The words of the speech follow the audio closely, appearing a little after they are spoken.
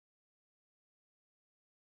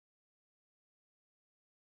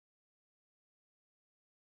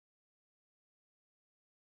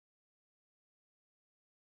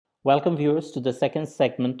Welcome viewers to the second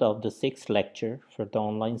segment of the sixth lecture for the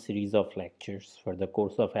online series of lectures for the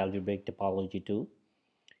course of Algebraic Topology 2.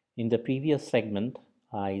 In the previous segment,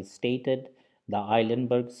 I stated the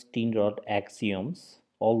Eilenberg-Steenrod axioms,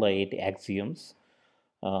 all the 8 axioms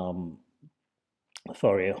for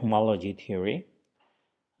a homology theory.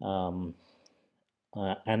 And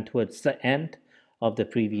towards the end of the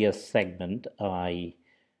previous segment, I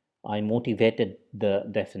motivated the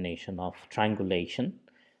definition of triangulation.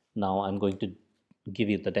 Now I'm going to give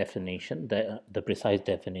you the definition, the precise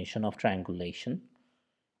definition of triangulation.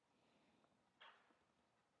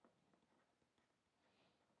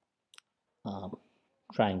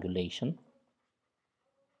 Triangulation.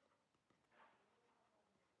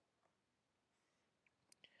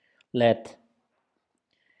 Let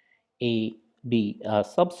A be a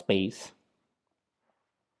subspace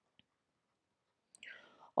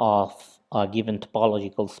of a given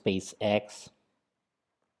topological space X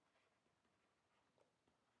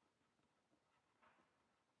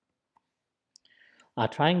a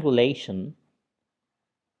triangulation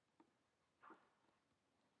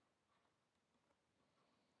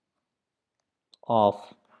of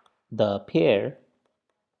the pair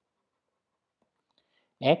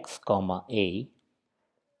X comma A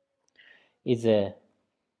is a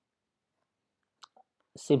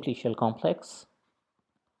simplicial complex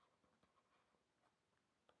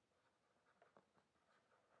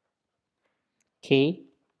K,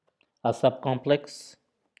 a subcomplex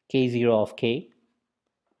K0 of K,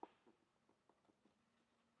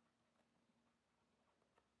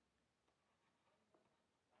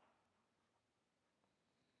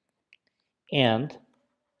 and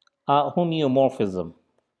a homeomorphism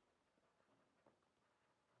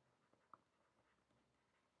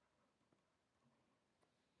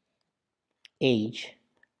H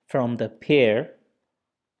from the pair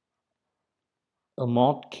a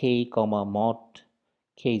mod K comma mod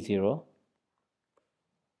K0,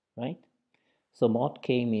 right? So mod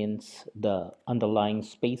K means the underlying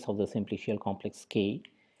space of the simplicial complex K,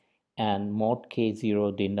 and mod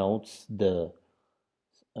K0 denotes the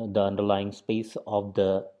underlying space of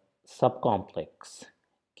the subcomplex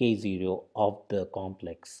K0 of the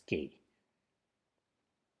complex K.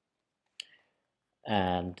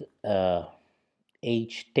 And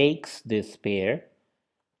H takes this pair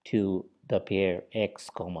to the pair X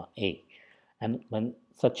comma A. And when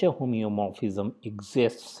such a homeomorphism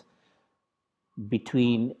exists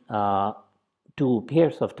between two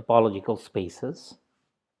pairs of topological spaces,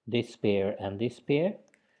 this pair and this pair,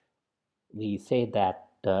 we say that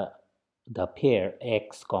the pair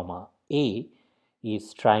X comma A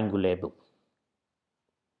is triangulable.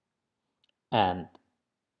 And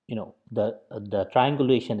the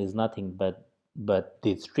triangulation is nothing but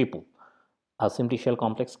this triple: a simplicial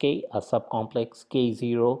complex K, a subcomplex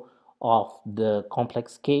K0 of the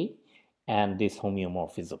complex K, and this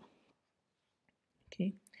homeomorphism.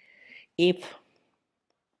 Okay, if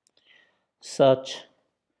such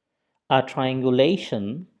a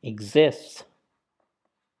triangulation exists,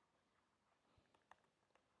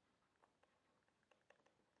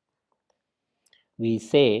 we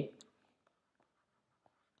say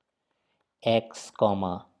X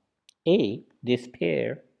comma A, this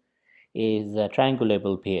pair, is a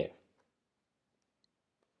triangulable pair.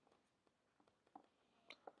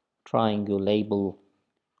 Triangulable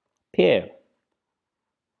pair.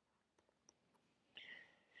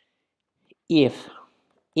 If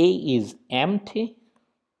A is empty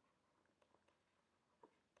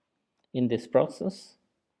in this process,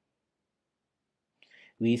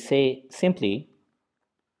 we say simply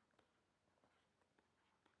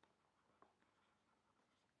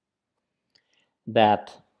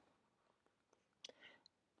that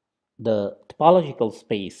the topological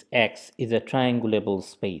space X is a triangulable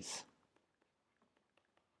space.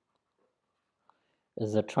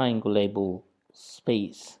 Is a triangulable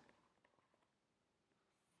space.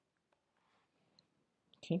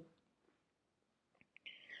 Okay.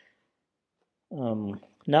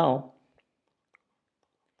 Now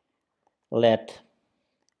let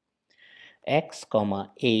X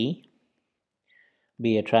comma A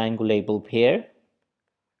be a triangulable pair.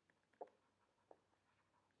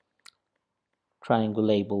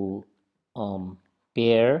 Triangulable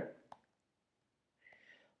pair.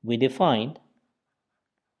 We defined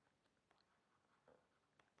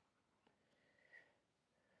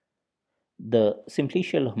the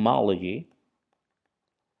simplicial homology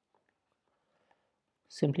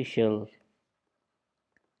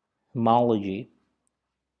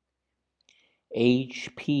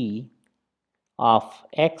HP of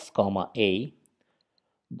X comma A,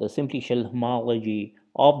 the simplicial homology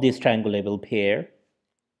of this triangulable pair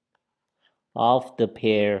of the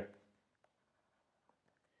pair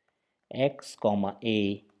x comma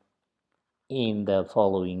a in the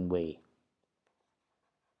following way.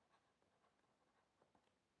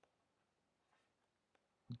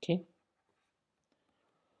 Okay,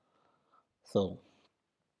 so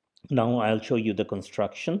now I'll show you the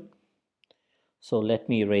construction. So let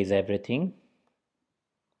me erase everything.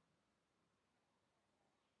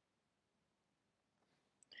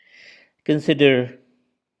 Consider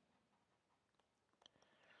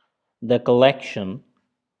the collection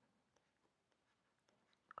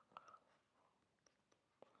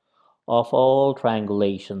of all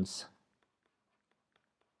triangulations.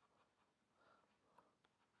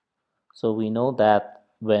 So we know that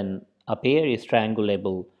when a pair is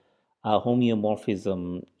triangulable, a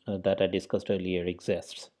homeomorphism that I discussed earlier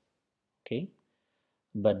exists. Okay,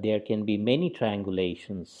 but there can be many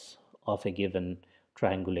triangulations of a given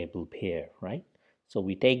triangulable pair, right? So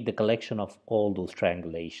we take the collection of all those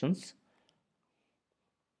triangulations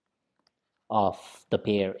of the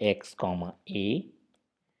pair x comma a.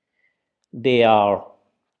 They are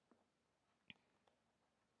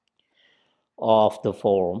of the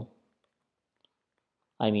form,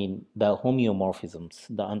 I mean the homeomorphisms,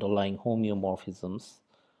 the underlying homeomorphisms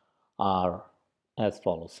are as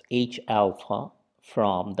follows: H alpha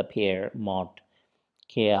from the pair mod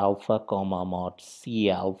K alpha comma mod C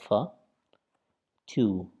alpha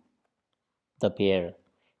to the pair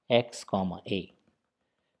X comma A.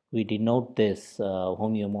 We denote this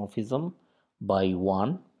homeomorphism by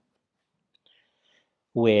 1,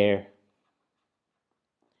 where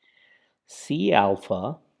C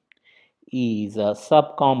alpha is a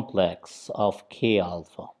subcomplex of K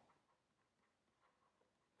alpha.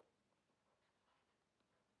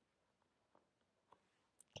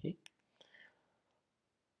 Okay.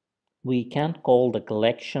 We can call the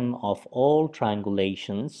collection of all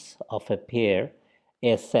triangulations of a pair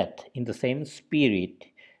a set in the same spirit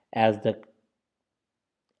as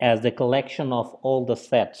the collection of all the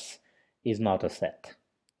sets is not a set.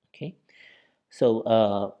 Okay,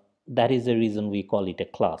 so that is the reason we call it a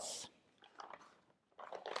class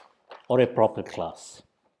or a proper class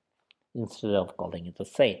instead of calling it a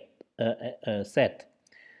set. Set.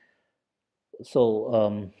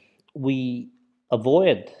 So we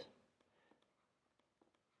avoid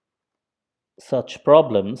such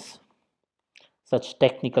problems, such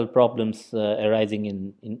technical problems arising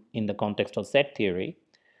in the context of set theory,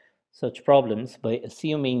 such problems by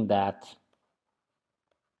assuming that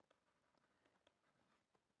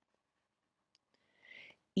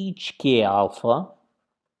each K alpha,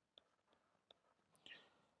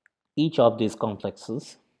 each of these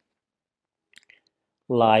complexes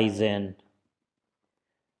lies in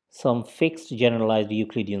some fixed generalized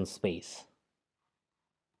Euclidean space.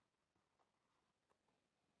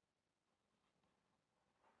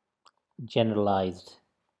 Generalized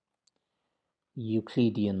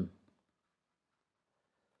Euclidean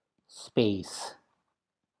space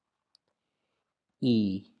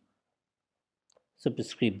E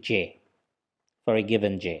superscript j for a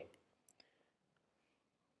given j.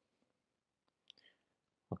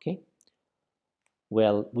 Okay,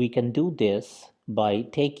 well, we can do this by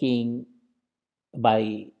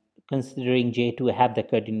considering j to have the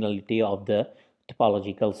cardinality of the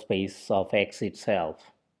topological space of X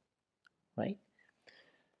itself, right?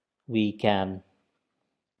 We can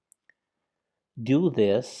do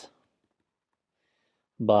this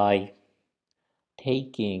by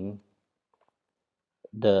taking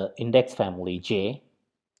the index family j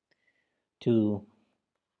to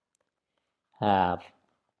have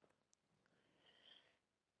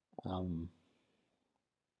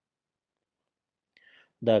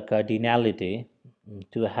the cardinality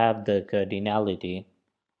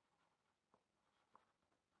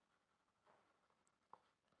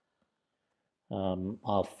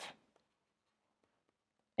of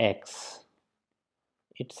X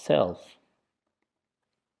itself.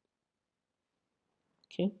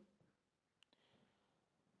 Okay,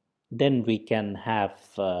 then we can have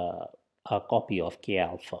a copy of K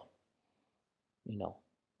alpha, you know,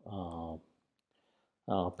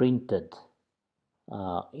 printed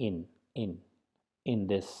in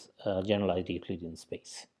this generalized Euclidean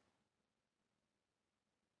space.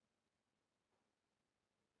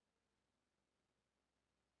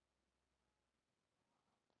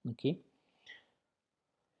 Okay,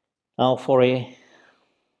 now for a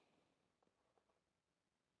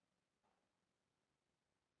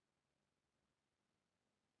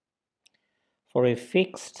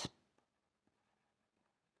fixed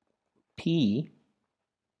P,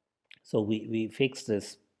 so we fix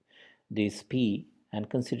this P and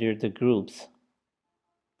consider the groups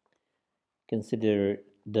consider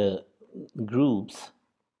the groups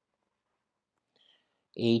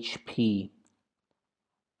HP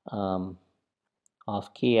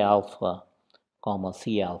of K alpha comma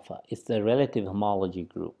C alpha is the relative homology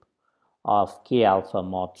group of K alpha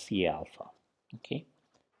mod C alpha. Okay,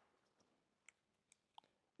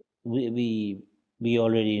 we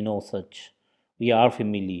already know such. We are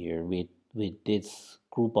familiar with this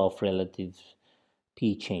group of relative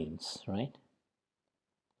P chains, right?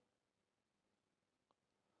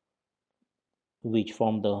 Which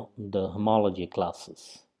form the homology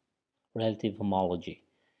classes, relative homology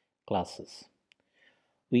classes.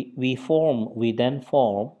 We then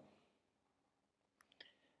form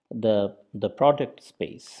the product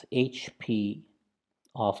space HP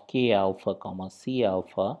of K alpha comma C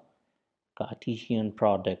alpha Cartesian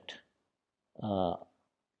product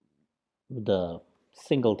the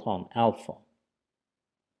singleton alpha.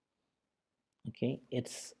 Okay,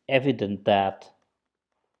 it's evident that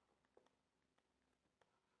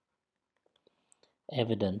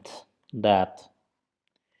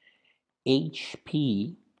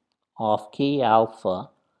HP of K alpha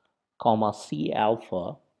comma C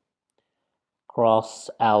alpha cross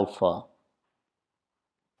alpha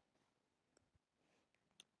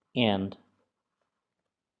and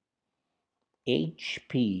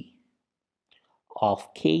HP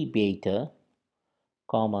of K beta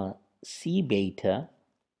comma C beta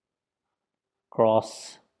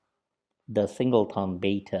cross the singleton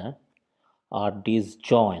beta are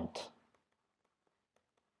disjoint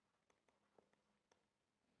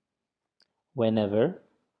whenever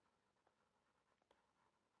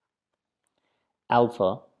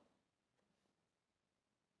alpha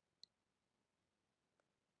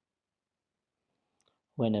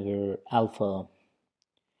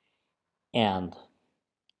and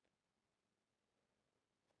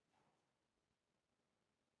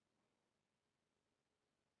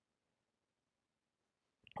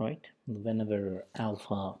right, whenever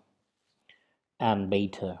alpha and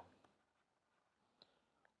beta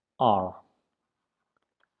are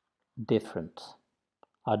different,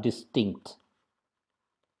 are distinct.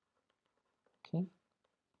 Okay,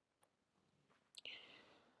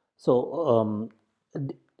 so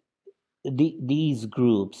these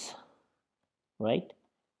groups, right,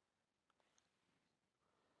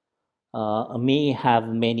 may have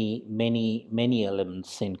many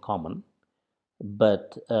elements in common,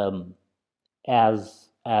 but as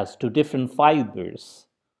to different fibers,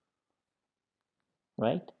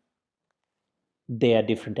 right, they are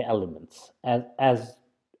different elements. As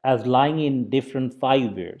lying in different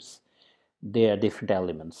fibers, they are different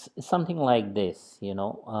elements. Something like this,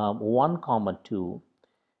 1 comma 2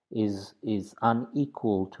 is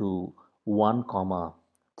unequal to 1 comma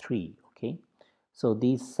 3. Okay, so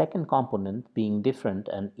these second component being different,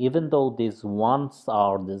 and even though these ones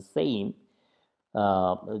are the same,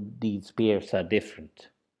 these pairs are different.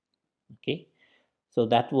 Okay, so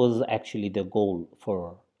that was actually the goal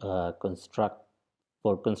for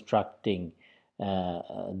constructing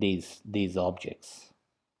these objects.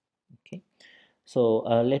 Okay, so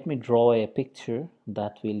let me draw a picture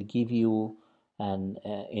that will give you an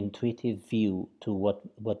intuitive view to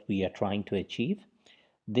what we are trying to achieve.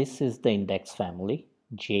 This is the index family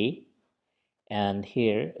J, and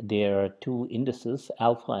here there are two indices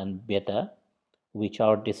alpha and beta which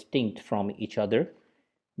are distinct from each other.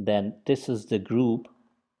 Then this is the group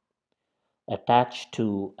attached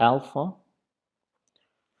to alpha,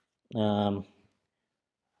 um,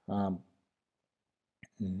 um,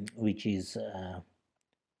 which is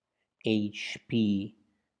HP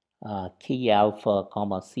K alpha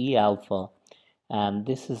comma C alpha, and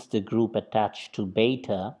this is the group attached to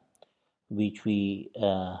beta, which we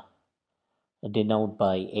denote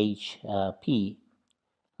by HP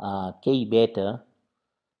K beta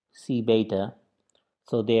C beta.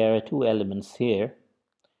 So there are two elements here.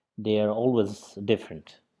 They are always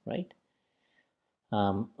different, right?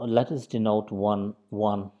 Let us denote one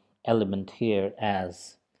element here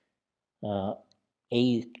as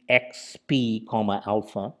XP comma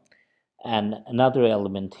alpha, and another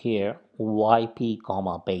element here YP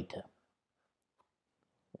comma beta.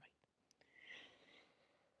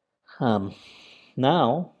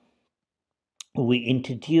 Now we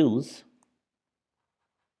introduce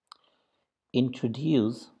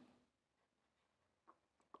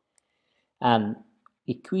an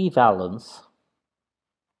equivalence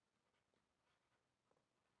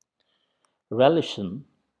relation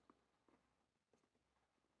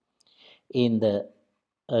in the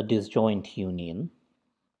disjoint union.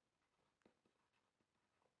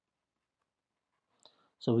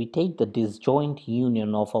 So we take the disjoint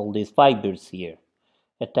union of all these fibers here,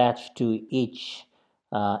 attached to each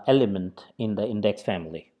element in the index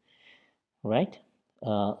family, right?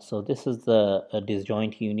 So this is the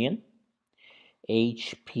disjoint union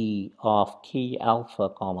HP of K alpha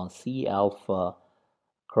comma C alpha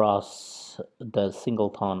cross the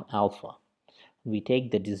singleton alpha. We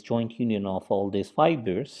take the disjoint union of all these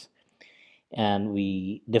fibers and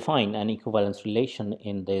we define an equivalence relation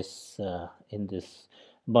in this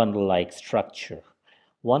bundle-like structure.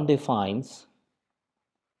 One defines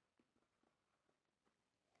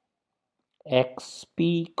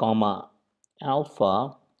xp comma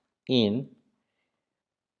alpha in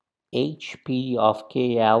HP of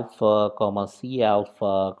K alpha comma C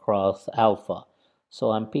alpha cross alpha.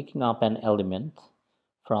 So I'm picking up an element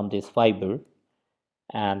from this fiber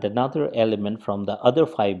and another element from the other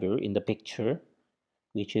fiber in the picture,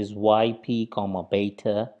 which is yp comma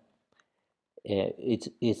beta.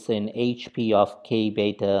 It's in HP of K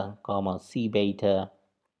beta comma C beta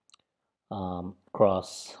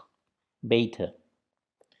cross beta.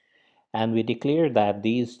 And we declare that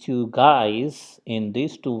these two guys in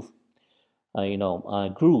these two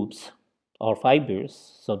groups or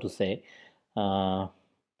fibers, so to say, to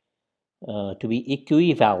be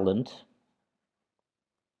equivalent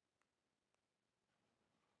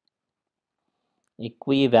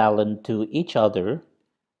to each other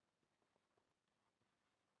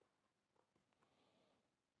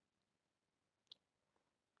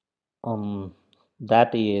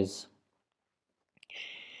that is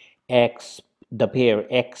the pair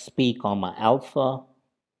xp comma alpha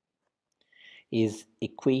is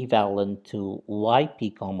equivalent to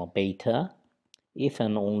yp comma beta if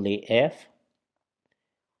and only if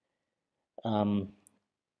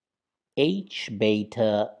H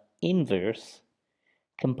beta inverse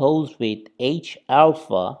composed with H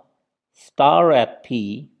alpha star at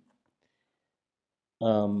P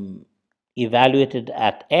evaluated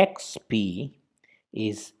at XP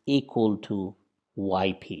is equal to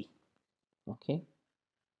YP. Okay.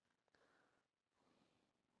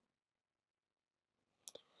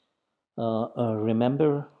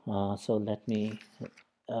 Remember, so let me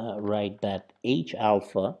write that H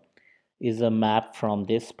alpha is a map from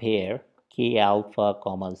this pair K alpha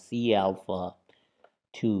comma C alpha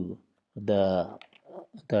to the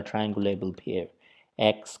triangulable pair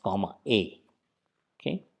X comma A.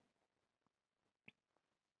 Okay.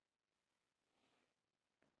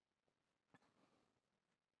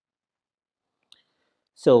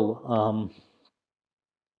 So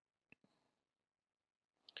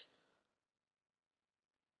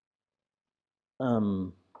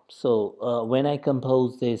when I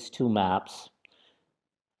compose these two maps,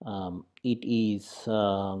 it is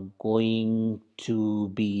going to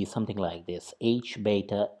be something like this: H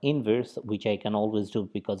beta inverse, which I can always do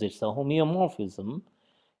because it's a homeomorphism.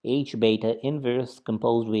 H beta inverse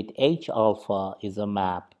composed with H alpha is a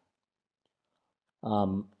map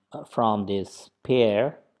from this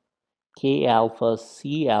pair K alpha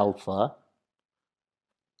C alpha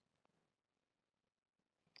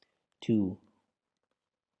to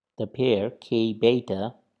the pair K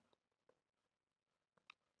beta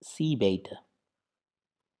C beta.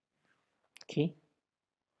 Okay.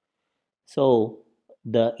 So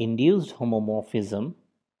the induced homomorphism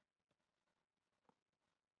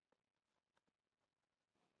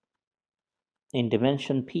in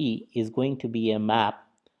dimension P is going to be a map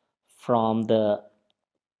from the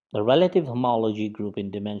relative homology group in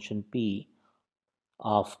dimension P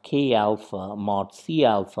of K alpha mod C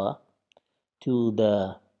alpha to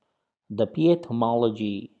the pth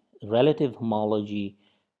homology relative homology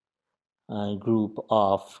group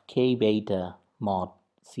of K beta mod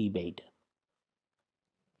C beta.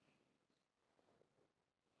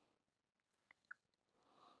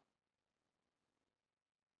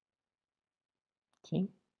 Okay.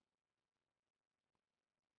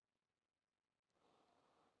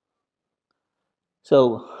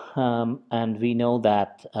 So and we know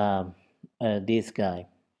that this guy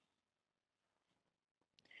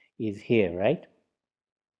is here, right?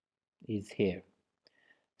 Is here.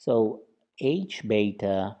 So H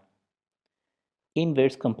beta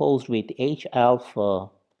inverse composed with H alpha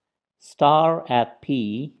star at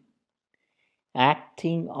P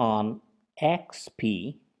acting on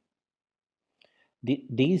XP.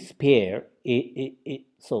 This pair,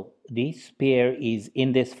 so this pair is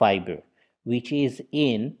in this fiber, which is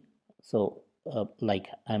in, so like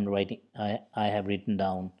I'm writing, I have written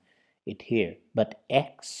down it here, but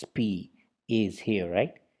XP is here,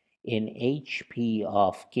 right? In HP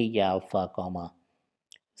of K alpha comma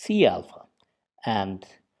C alpha, and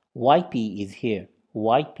YP is here.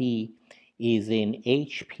 YP is in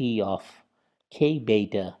HP of K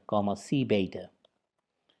beta comma C beta.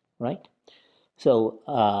 right? So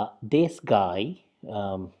this guy,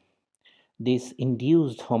 this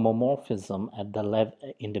induced homomorphism at the level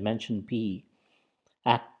in dimension p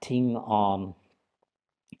acting on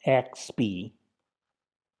xp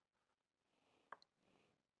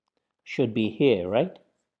should be here, right?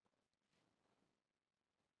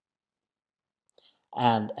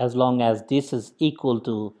 And as long as this is equal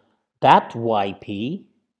to that yp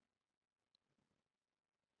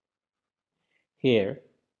here,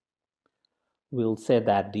 we'll say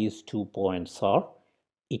that these 2 points are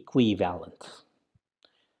equivalent.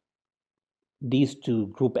 These two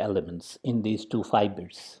group elements in these two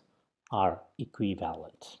fibers are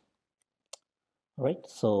equivalent. Right,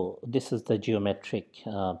 so this is the geometric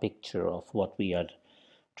picture of what we are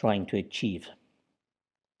trying to achieve.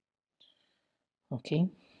 Okay,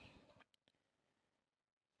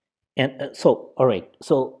 and all right,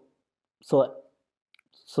 so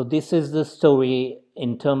so this is the story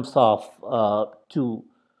in terms of two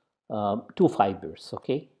fibers.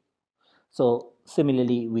 Okay, so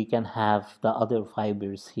similarly we can have the other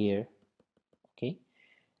fibers here. Okay,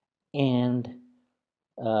 and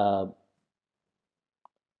uh,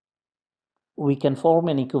 we can form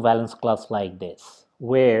an equivalence class like this,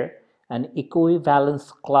 where an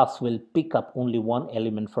equivalence class will pick up only one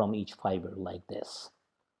element from each fiber like this.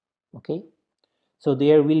 Okay, so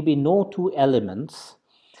there will be no two elements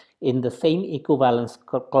in the same equivalence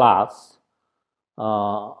class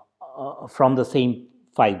from the same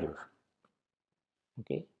fiber.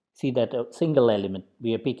 Okay, see that a single element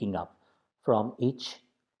we are picking up from each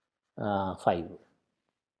fiber.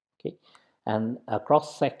 Okay, and a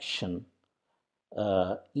cross section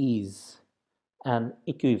is an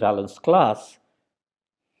equivalence class,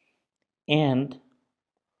 and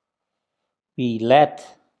we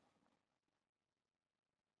let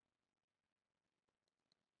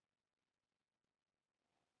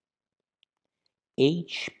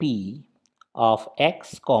HP of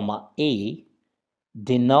x comma a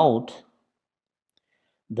denote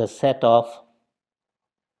the set of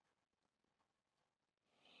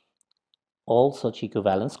all such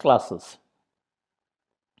equivalence classes.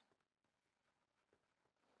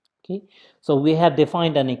 Okay, so we have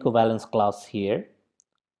defined an equivalence class here,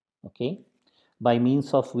 okay, by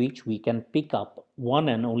means of which we can pick up one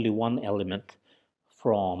and only one element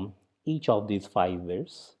from each of these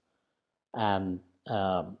fibers, and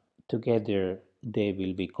together they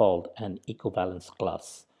will be called an equivalence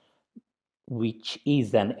class, which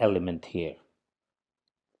is an element here.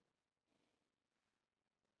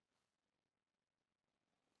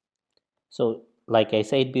 So like I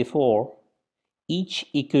said before, each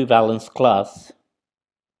equivalence class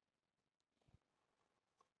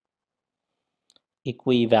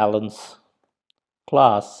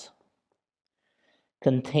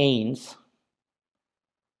contains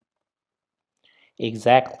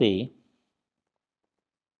exactly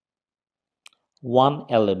one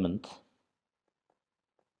element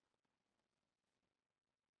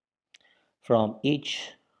from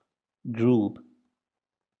each group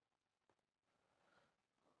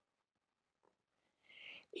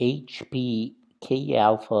HP K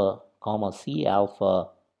alpha comma C alpha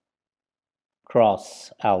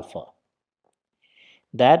cross alpha.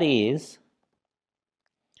 That is,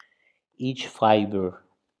 each fiber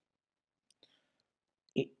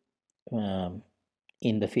um,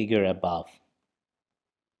 in the figure above,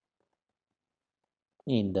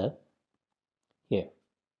 in the here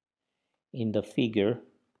in the figure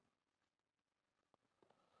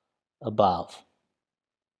above.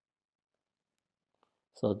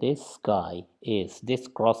 So this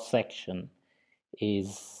cross section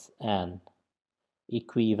is an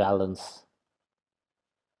equivalence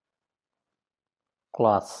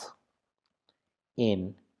class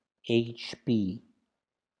in HP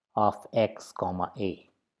of x comma a.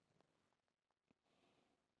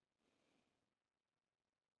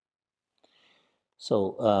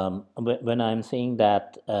 So when I'm saying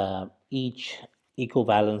that each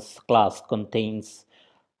equivalence class contains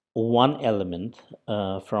one element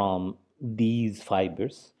from these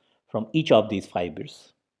fibers, from each of these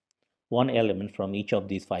fibers, one element from each of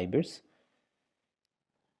these fibers,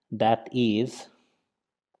 that is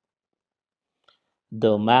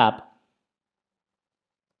the map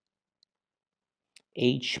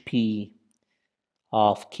HP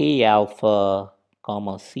of K alpha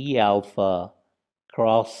comma C alpha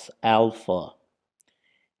cross alpha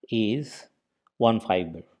is one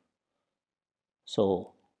fiber.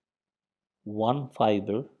 So one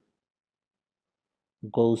fiber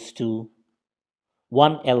goes to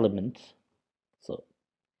one element. So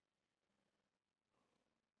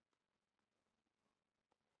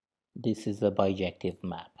this is a bijective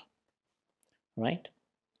map. right?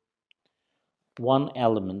 One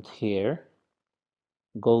element here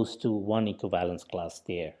goes to one equivalence class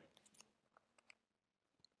there.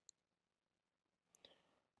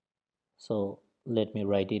 So let me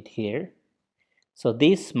write it here. So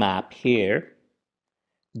this map here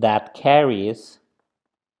that carries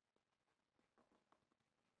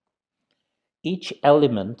each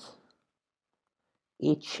element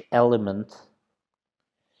in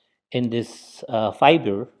this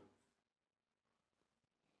fiber,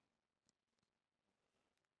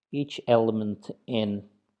 each element in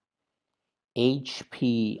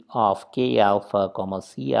HP of K alpha comma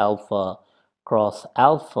C alpha cross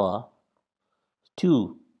alpha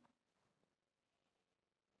to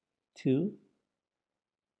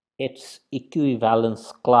its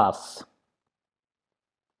equivalence class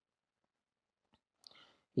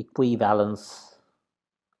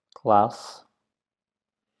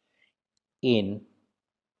in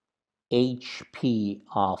HP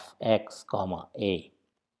of X comma A.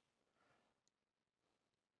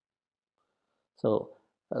 So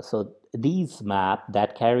these map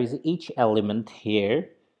that carries each element here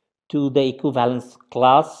to the equivalence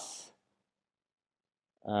class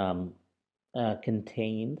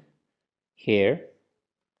contained here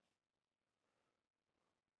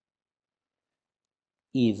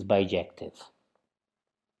is bijective.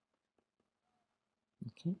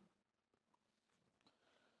 Okay.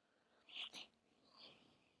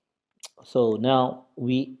 So now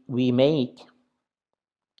we make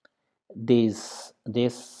this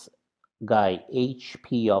guy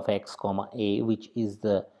HP of X comma A, which is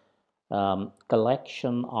the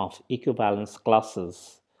collection of equivalence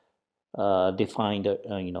classes defined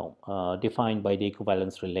by the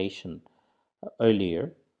equivalence relation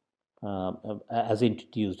earlier, as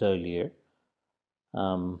introduced earlier.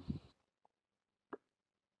 Um,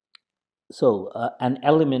 an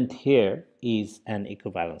element here is an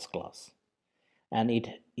equivalence class, and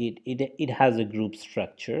it has a group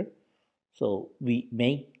structure. So we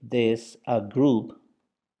make this a group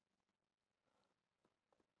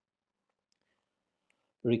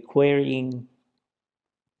requiring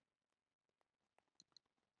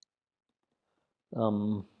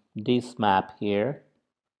this map here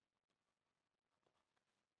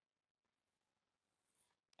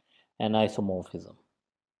an isomorphism.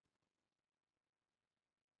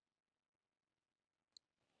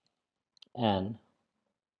 An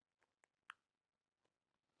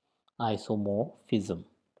isomorphism.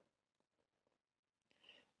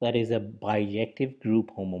 That is a bijective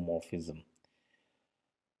group homomorphism.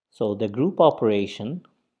 So the group operation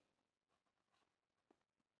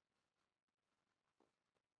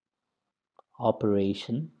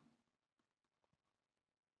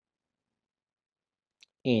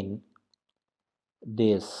in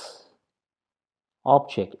this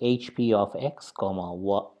object HP of X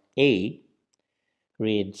comma A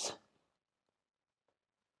reads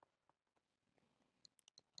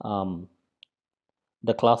the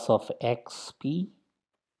class of XP.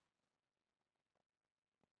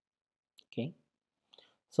 Okay,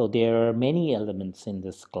 so there are many elements in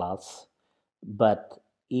this class, but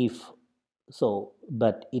it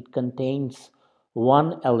contains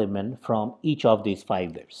one element from each of these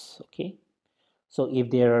fibers. Okay, so if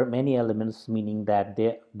there are many elements, meaning that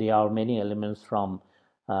there are many elements from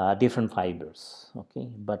different fibers. Okay,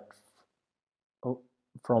 but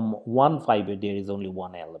from one fiber there is only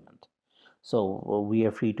one element. So we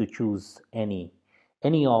are free to choose any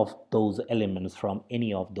of those elements from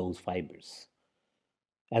any of those fibers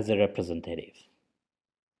as a representative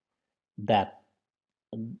that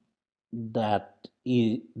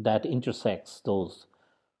that intersects those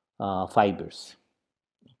fibers.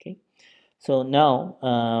 Okay, so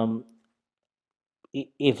now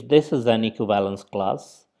if this is an equivalence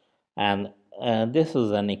class and this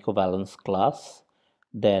is an equivalence class,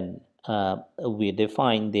 then we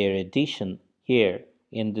define their addition here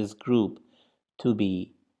in this group to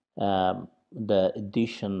be the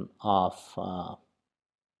addition of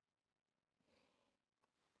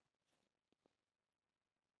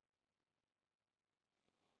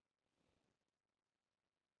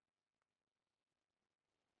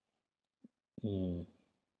mm,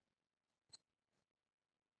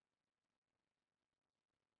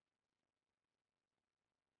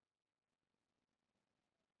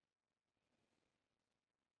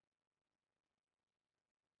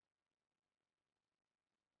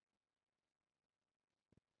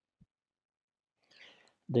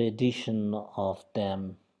 the addition of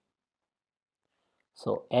them.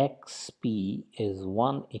 So XP is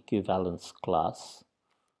one equivalence class,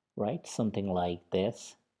 right? Something like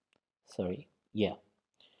this. Sorry, yeah.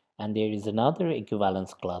 And there is another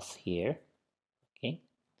equivalence class here.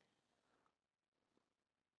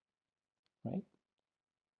 right?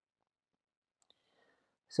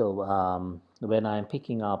 So when I'm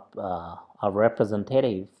picking up a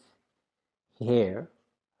representative here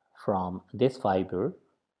from this fiber,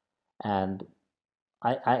 and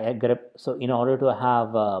I get so in order to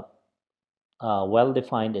have a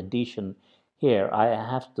well-defined addition here, I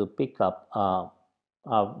have to pick up a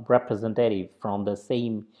representative from the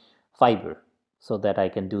same fiber so that I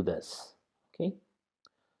can do this. Okay,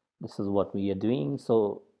 this is what we are doing.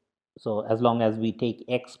 So as long as we take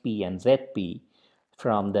xp and zp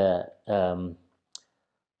from the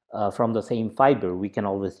same fiber, we can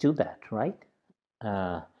always do that, right?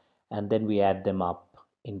 uh, and then we add them up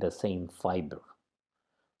in the same fiber.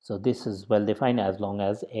 So this is well defined as long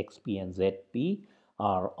as xp and zp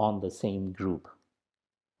are on the same group,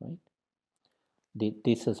 right?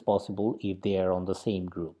 This is possible if they are on the same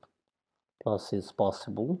group. Plus is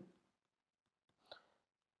possible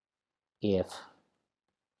if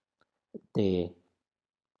they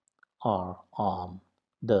are on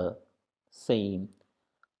the same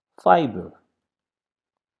fiber.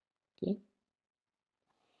 Okay,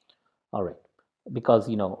 all right. Because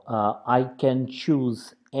I can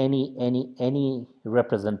choose any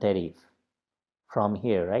representative from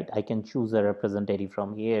here, right? I can choose a representative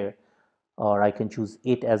from here, or I can choose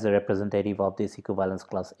it as a representative of this equivalence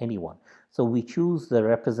class, anyone. So we choose the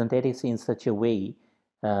representatives in such a way.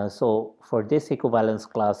 So for this equivalence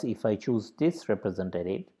class, if I choose this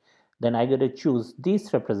representative, then I got to choose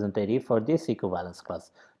this representative for this equivalence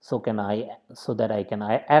class. So that I can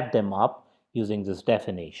add them up using this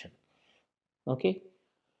definition. Okay.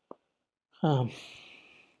 Um,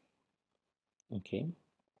 okay.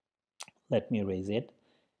 Let me erase it.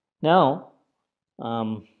 Now,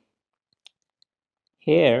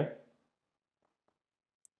 here,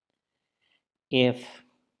 if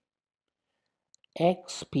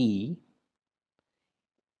xp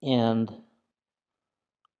and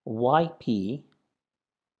yp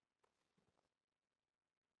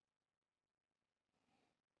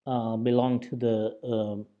belong to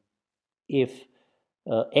the if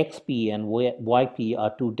xp and yp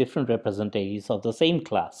are two different representatives of the same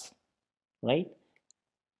class, right?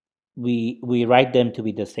 We write them to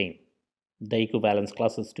be the same, the equivalence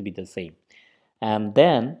classes to be the same, and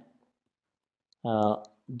then uh,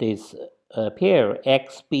 this pair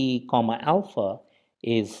xp comma alpha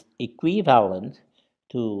is equivalent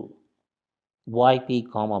to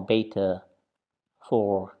yp comma beta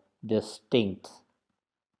for distinct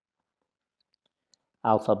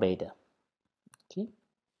alpha beta. Okay,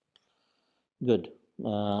 good.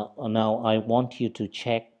 Now I want you to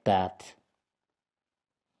check that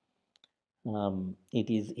it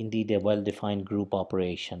is indeed a well-defined group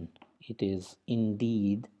operation. It is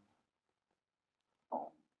indeed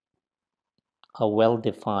a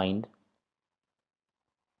well-defined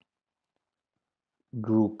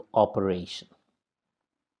group operation.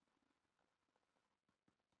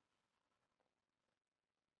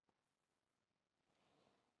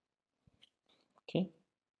 Okay.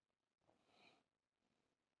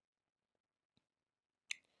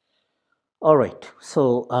 All right.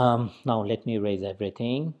 So now let me erase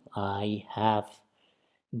everything. I have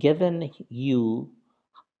given you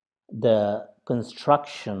the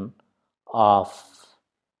construction of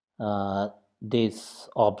this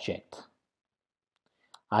object.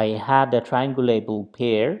 I had a triangulable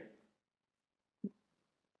pair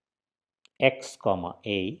x comma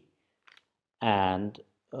a, and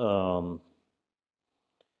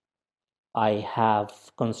I have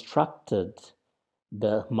constructed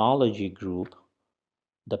the homology group,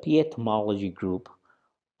 the pth homology group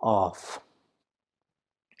of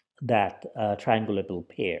that triangulable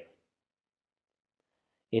pair.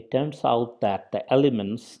 It turns out that the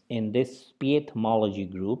elements in this pth homology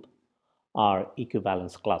group are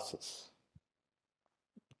equivalence classes,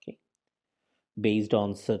 okay, based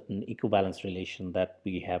on certain equivalence relation that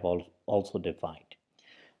we have also defined.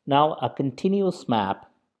 Now, a continuous map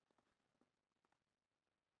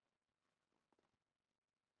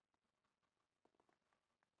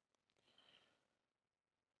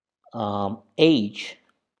H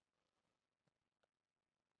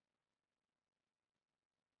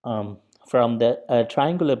from the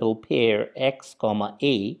triangulable pair x comma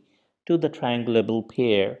a to the triangulable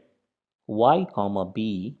pair y comma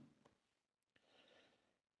b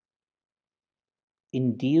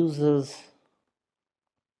induces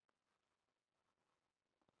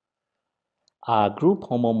a group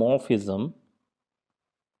homomorphism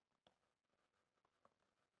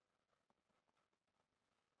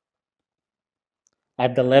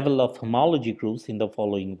at the level of homology groups in the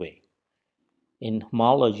following way. In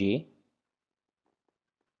homology,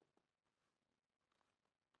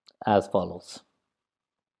 as follows.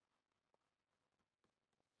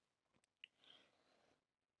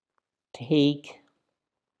 Take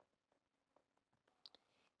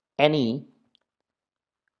any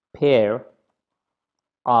pair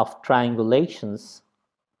of triangulations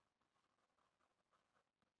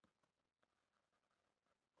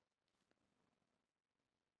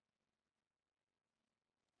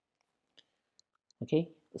okay.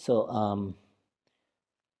 So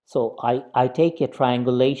I take a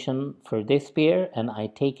triangulation for this pair and I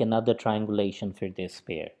take another triangulation for this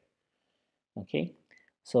pair. Okay,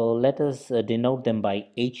 so let us denote them by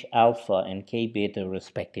H alpha and K beta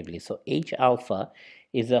respectively. So H alpha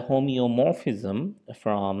is a homeomorphism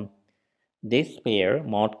from this pair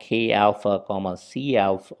mod K alpha comma C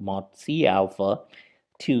alpha mod C alpha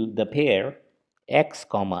to the pair X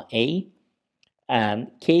comma A,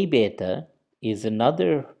 and K beta is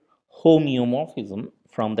another homeomorphism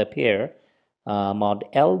from the pair mod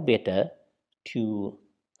L beta to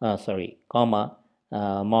comma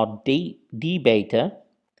mod D beta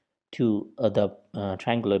to the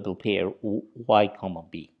triangulable pair Y comma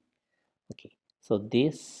B. Okay, so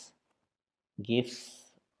this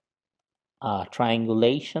gives a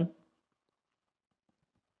triangulation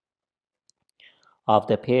of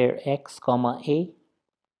the pair X comma A,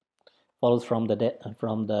 follows from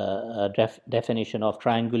the definition of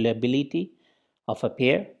triangulability of a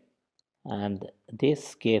pair, and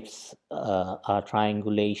this gives a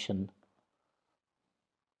triangulation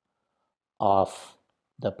of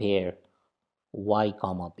the pair Y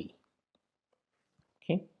comma B.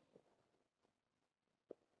 Okay.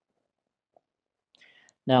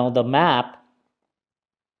 Now the map,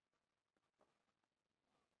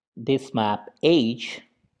 this map H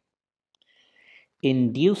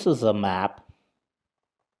induces a map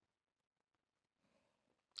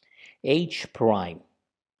H prime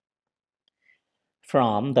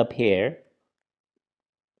from the pair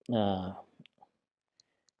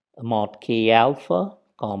mod K alpha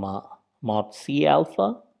comma mod C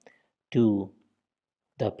alpha to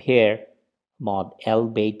the pair mod L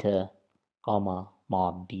beta comma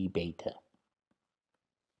mod D beta.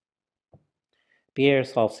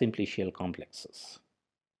 Pairs of simplicial complexes.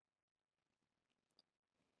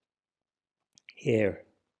 Here,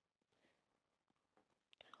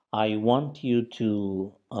 I want you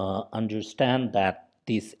to understand that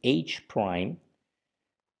this H prime,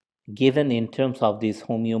 given in terms of this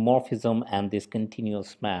homeomorphism and this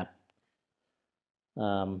continuous map,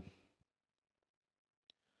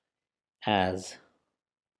 as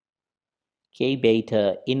K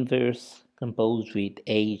beta inverse composed with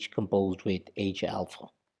H composed with H alpha.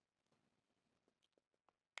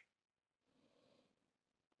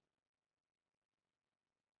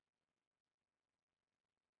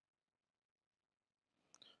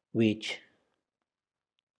 Which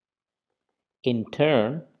in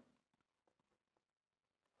turn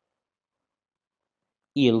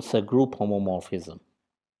yields a group homomorphism.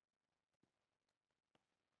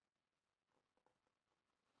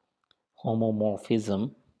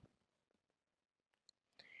 Homomorphism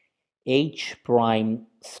H prime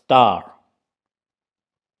star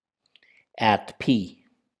at P.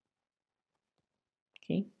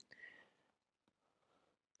 Okay.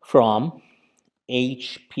 From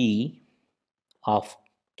HP of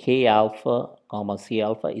K alpha comma C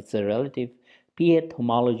alpha, it's a relative pth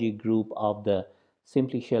homology group of the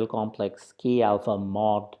simplicial complex K alpha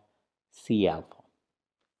mod C alpha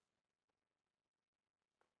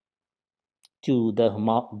to the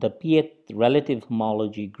pth relative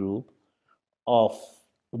homology group of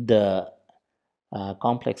the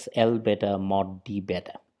complex L beta mod D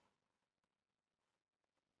beta.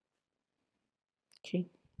 Okay.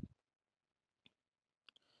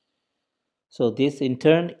 So this in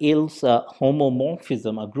turn yields a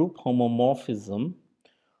homomorphism, a group homomorphism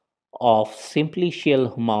of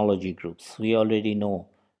simplicial homology groups. We already know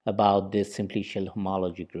about these simplicial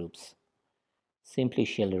homology groups.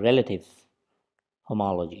 Simplicial relative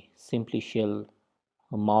homology, simplicial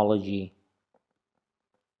homology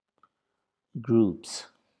groups.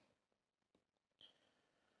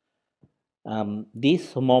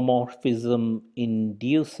 This homomorphism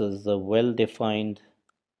induces a well-defined,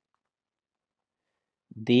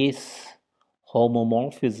 this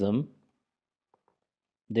homomorphism,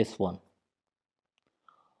 this one,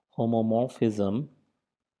 homomorphism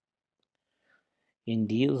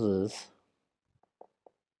induces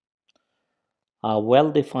a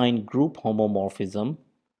well-defined group homomorphism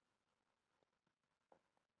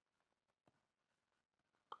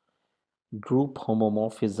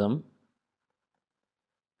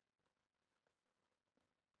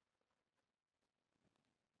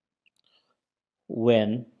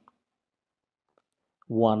when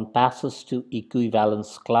one passes to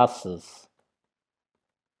equivalence classes.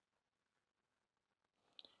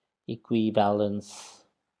 Equivalence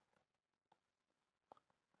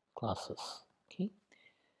classes. Okay,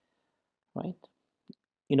 right?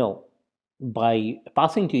 You know, by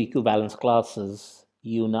passing to equivalence classes,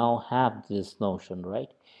 you now have this notion, right?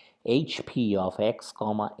 HP of x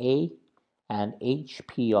comma a and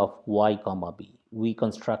HP of y comma b. We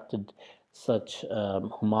constructed such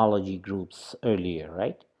homology groups earlier,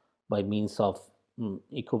 right? By means of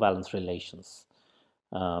equivalence relations.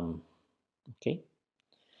 Um, okay,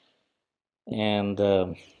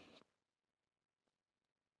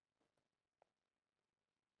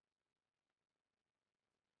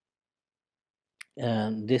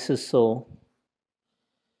 and this is so.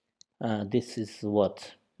 This is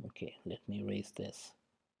what. Okay, let me erase this.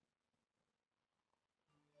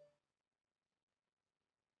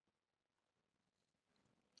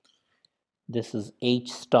 This is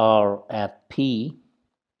H star at P.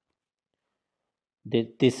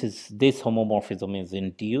 This homomorphism is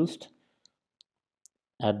induced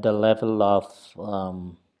at the level of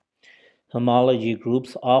homology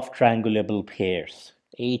groups of triangulable pairs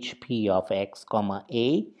HP of x comma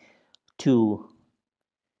a to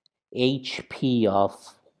HP of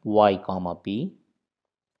y comma b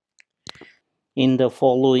in the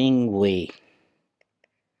following way.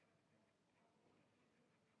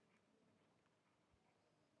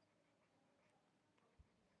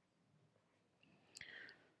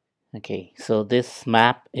 Okay, so this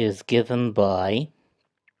map is given by,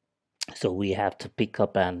 so we have to pick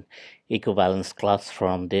up an equivalence class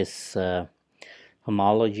from this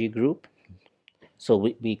homology group. So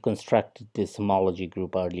we constructed this homology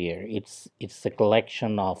group earlier. It's a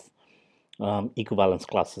collection of equivalence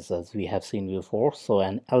classes as we have seen before. So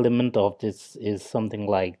an element of this is something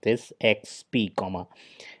like this, xp comma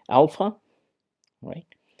alpha, right?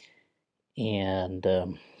 And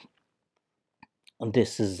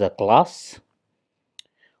this is a class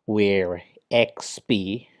where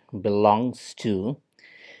xp belongs to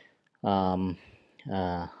um,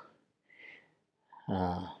 uh,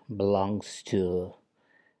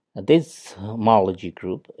 this homology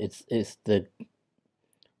group. It's the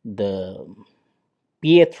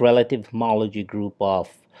pth relative homology group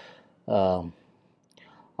um,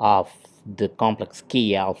 of the complex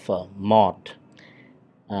K alpha mod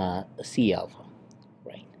C alpha,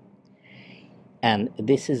 right? And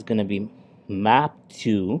this is going to be mapped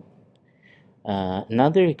to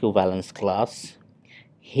another equivalence class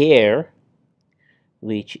here,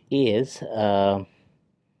 which is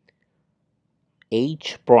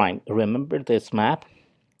H prime. Remember this map,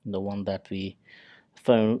 the one that we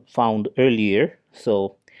found earlier.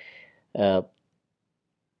 So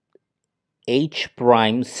H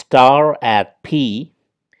prime star at P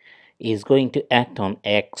is going to act on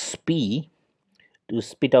XP to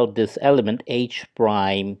spit out this element H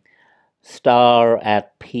prime star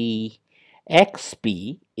at P.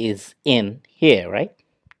 XP is in here, right?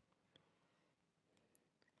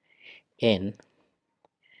 In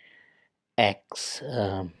X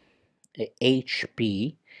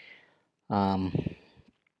HP um,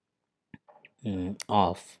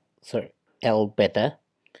 of sorry L beta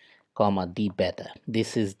comma D beta.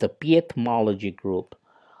 This is the pth homology group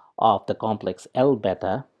of the complex L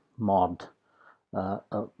beta mod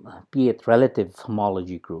pth relative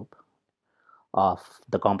homology group of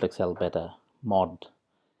the complex L beta mod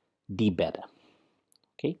D beta.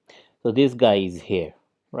 Okay, so this guy is here,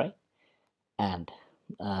 right? And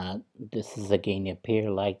this is again a pair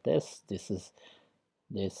like this. This is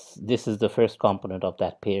the first component of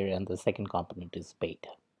that pair, and the second component is beta.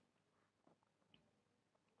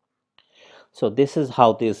 So this is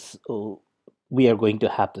how this we are going to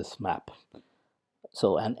have this map.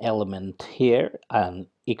 So an element here, an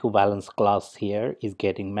equivalence class here is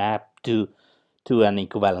getting mapped to an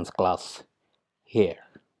equivalence class here.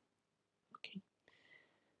 Okay,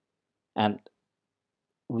 and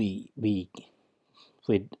we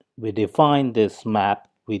define this map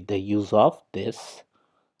with the use of this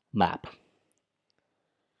map.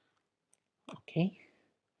 Okay,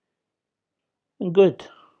 good.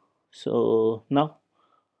 So now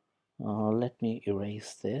let me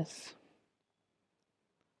erase this.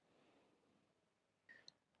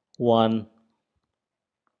 One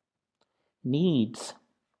needs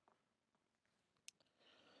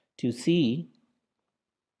to see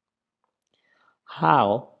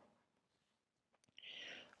how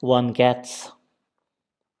one gets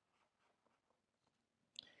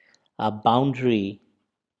a boundary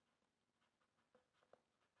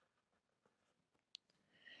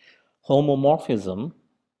homomorphism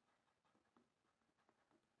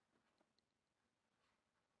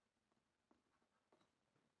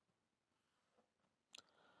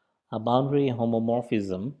a boundary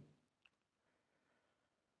homomorphism,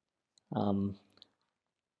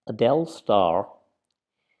 a del star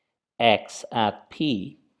x at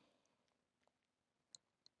P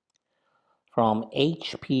from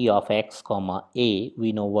HP of x comma A,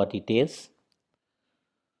 we know what it is,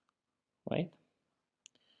 right,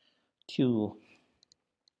 to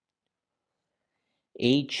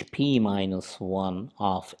HP minus 1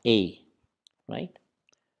 of A, right?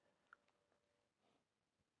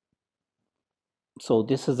 So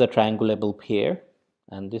this is a triangulable pair,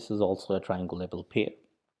 and this is also a triangulable pair.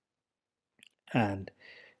 And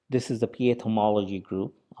this is the pth homology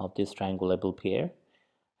group of this triangulable pair,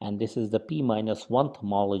 and this is the p minus 1th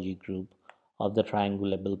homology group of the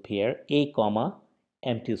triangulable pair A comma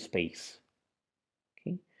empty space.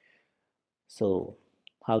 Okay, so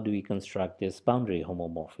how do we construct this boundary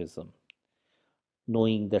homomorphism?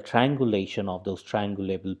 Knowing the triangulation of those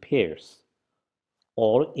triangulable pairs,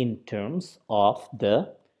 or in terms of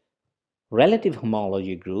the relative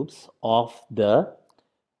homology groups of the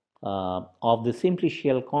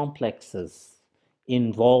simplicial complexes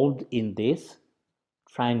involved in these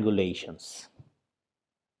triangulations.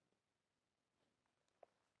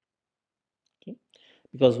 Okay?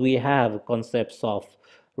 Because we have concepts of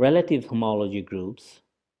relative homology groups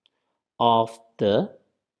of the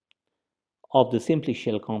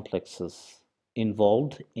simplicial complexes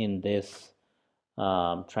involved in these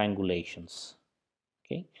triangulations.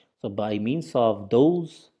 Okay, so by means of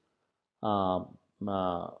um,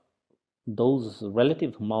 uh, those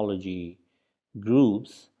relative homology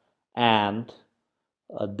groups and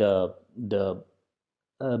the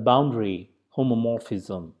boundary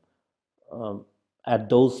homomorphism at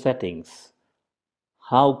those settings,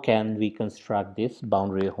 how can we construct this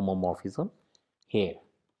boundary homomorphism here?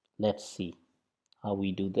 Let's see how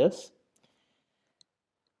we do this.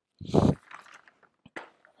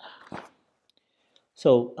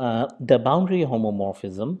 So the boundary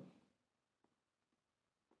homomorphism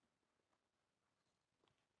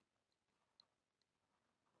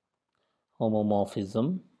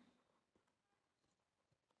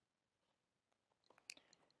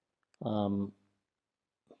um,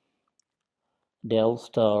 del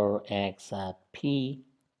star x at P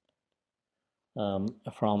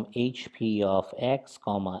from HP of x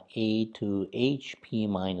comma A to HP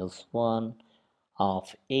minus 1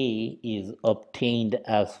 of A is obtained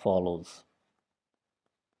as follows.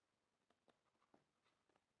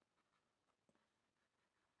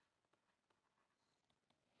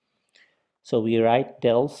 So we write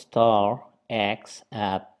del star x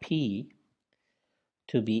at P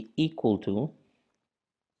to be equal to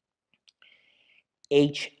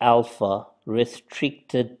H alpha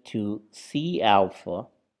restricted to C alpha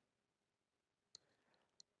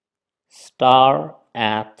star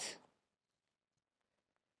at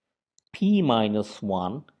P minus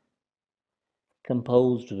 1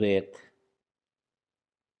 composed with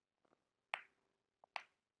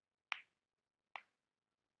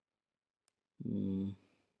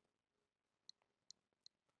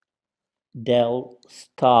del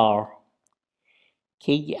star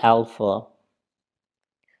K alpha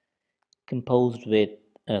composed with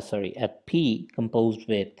at P composed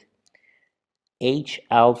with H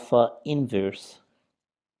alpha inverse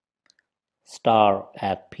star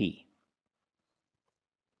at P,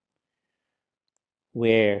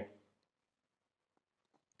 where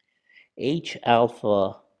H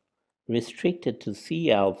alpha restricted to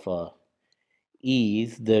C alpha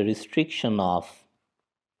is the restriction of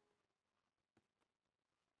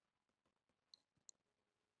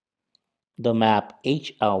the map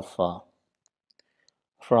H alpha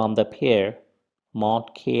from the pair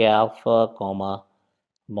mod K alpha comma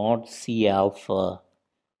mod C alpha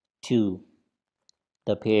to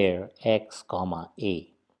the pair X comma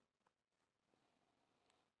A.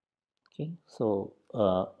 Okay, so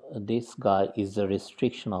this guy is the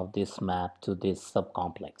restriction of this map to this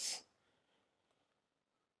subcomplex.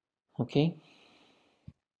 Okay.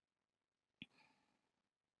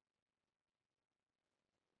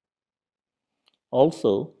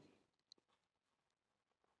 Also,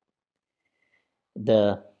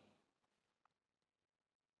 the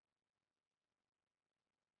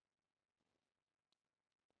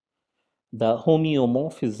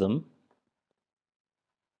homeomorphism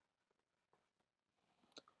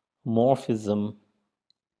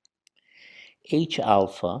H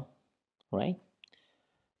alpha, right,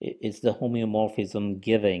 is the homeomorphism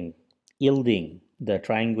yielding the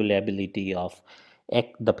triangulability of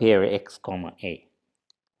the pair X comma A,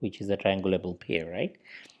 which is a triangulable pair, right?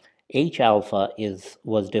 H alpha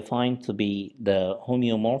was defined to be the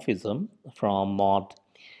homeomorphism from mod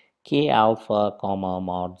K alpha comma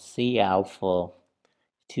mod C alpha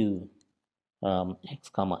to x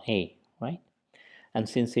comma a, right? And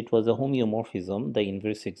since it was a homeomorphism, the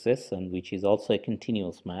inverse exists, and which is also a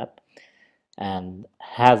continuous map and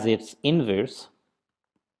has its inverse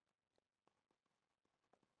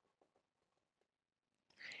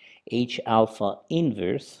H alpha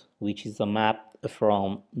inverse, which is a map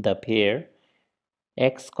from the pair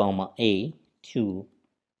x comma a to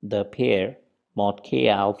the pair mod k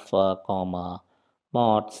alpha comma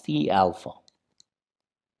mod c alpha,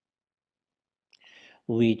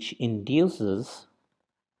 which induces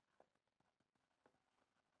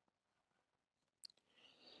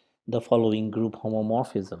the following group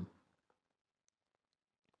homomorphism.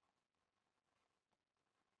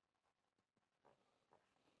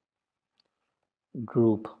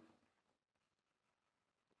 Group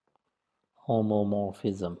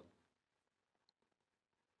homomorphism.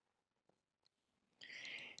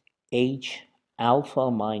 H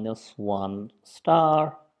alpha minus 1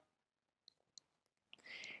 star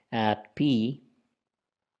at P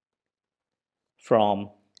from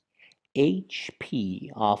HP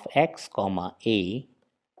of x comma a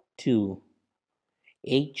to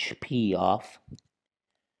HP of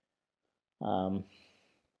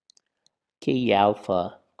K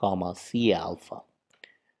alpha comma C alpha.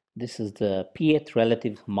 This is the pth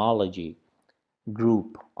relative homology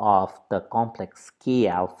group of the complex K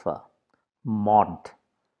alpha mod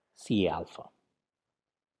C alpha.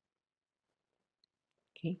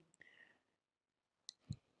 Okay.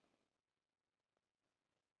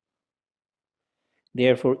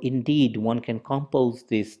 Therefore, indeed, one can compose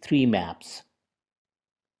these three maps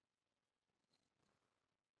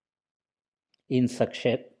in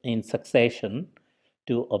succession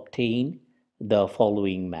to obtain the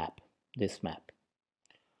following map, this map.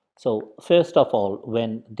 So first of all,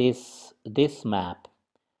 when this map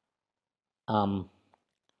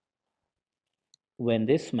when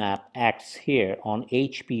this map acts here on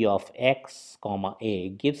HP of x comma a,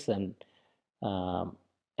 gives an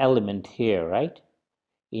element here, right,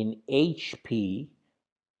 in HP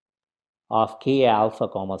of K alpha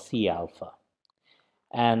comma C alpha.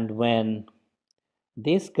 And when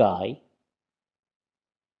this guy,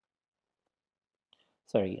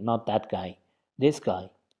 sorry, not that guy, this guy,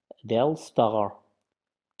 del star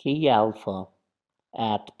K alpha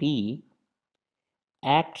at P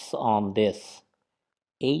acts on this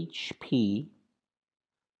HP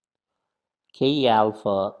K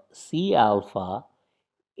alpha C alpha,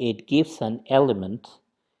 it gives an element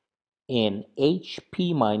in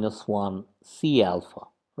HP minus 1 C alpha,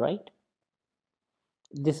 right?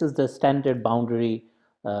 This is the standard boundary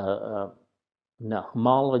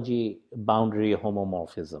homology boundary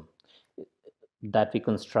homomorphism that we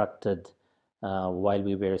constructed while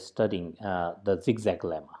we were studying the zigzag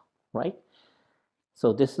lemma, right?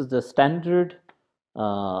 So this is the standard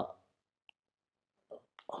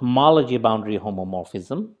homology boundary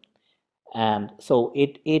homomorphism, and so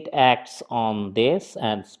it acts on this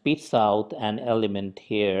and spits out an element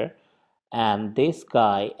here, and this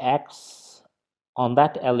guy acts on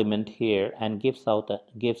that element here and gives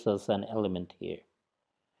us an element here,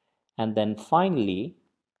 and then finally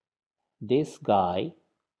this guy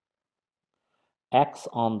acts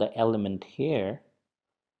on the element here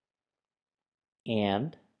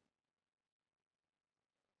and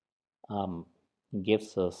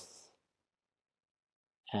gives us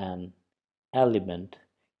an element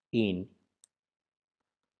in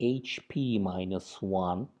HP minus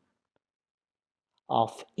 1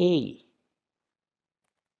 of A.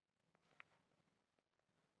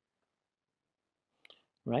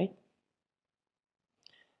 Right?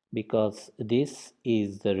 Because this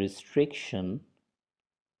is the restriction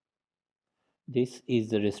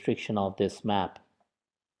of this map.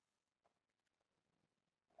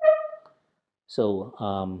 So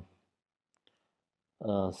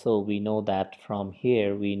so we know that from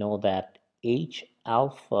here, we know that H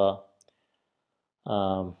alpha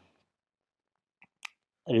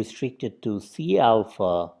restricted to C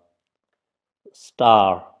alpha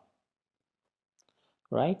star,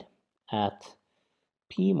 right, at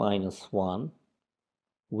P minus 1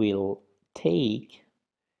 will take,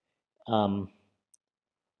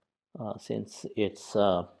 since it's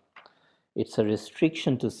a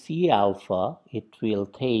restriction to C alpha, it will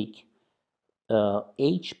take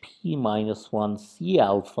HP minus 1 C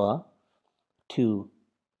alpha to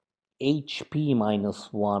HP minus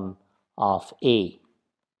 1 of A.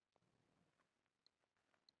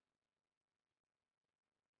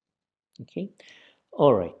 Okay,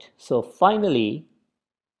 all right. So finally,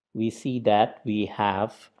 we see that we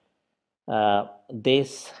have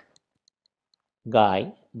this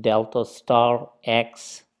guy delta star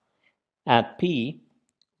x at P,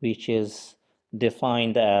 which is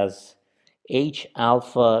defined as H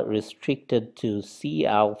alpha restricted to C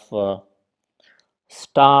alpha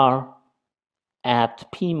star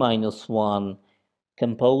at P minus 1,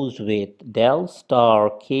 composed with del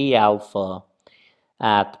star K alpha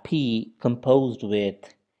at P, composed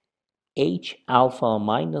with H alpha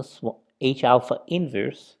minus H alpha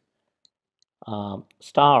inverse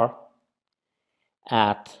star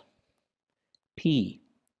at P,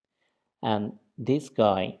 and this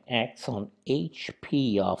guy acts on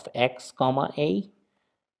HP of x comma A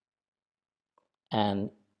and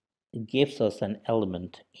gives us an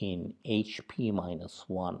element in HP minus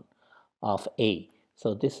 1 of A.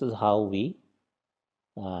 So this is how we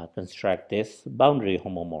construct this boundary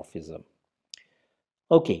homomorphism.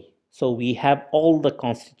 Okay, so we have all the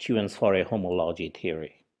constituents for a homology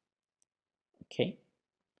theory. Okay,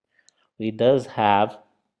 we does have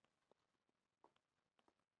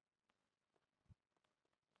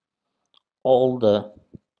all the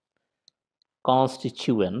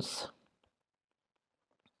constituents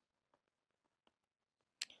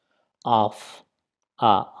of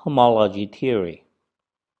a homology theory.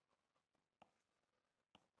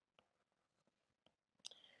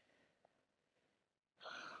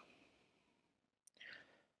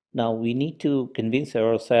 Now we need to convince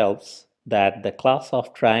ourselves that the class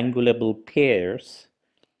of triangulable pairs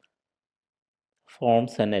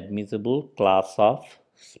forms an admissible class of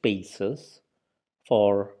spaces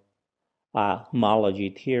for a homology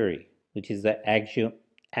theory, which is the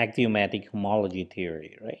axiomatic homology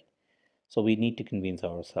theory, right? So we need to convince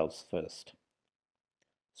ourselves first.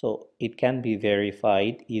 So it can be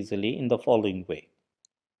verified easily in the following way.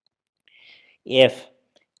 If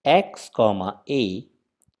x comma A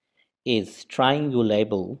is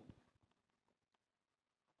triangulable,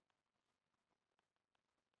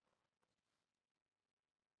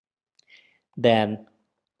 then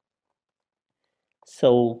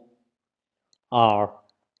so are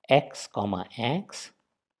x comma x,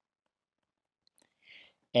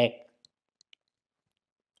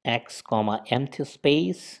 x comma empty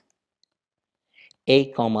space, a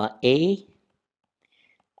comma A,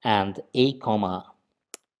 and a comma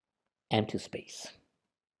empty space.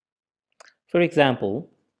 For example,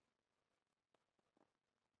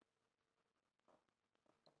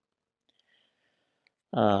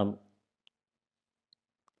 the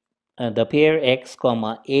pair x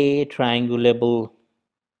comma A triangulable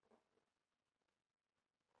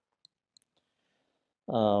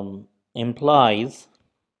implies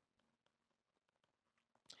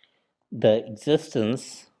the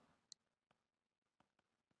existence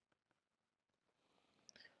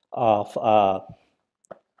of a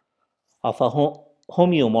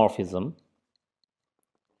homeomorphism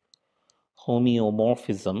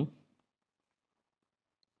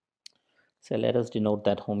So let us denote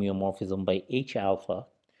that homeomorphism by H alpha,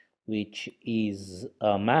 which is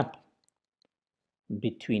a map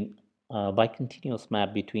between bicontinuous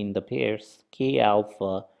map between the pairs K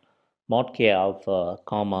alpha, mod K alpha,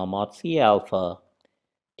 comma mod C alpha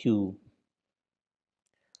to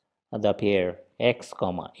the pair X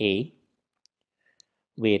comma A,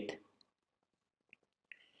 with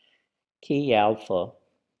K alpha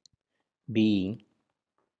being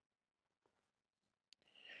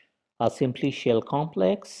a simplicial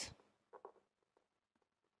complex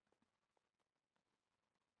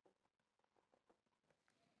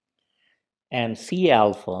and C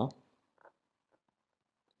alpha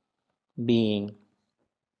being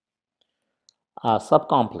a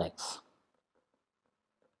subcomplex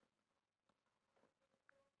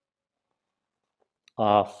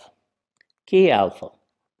of K alpha.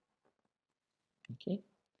 Okay.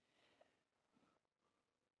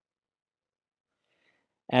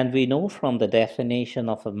 And we know from the definition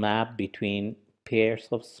of a map between pairs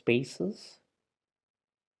of spaces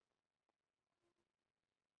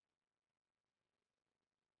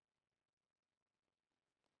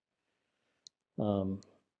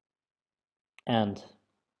and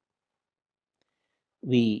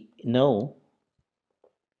we know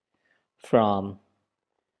from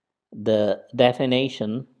the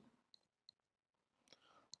definition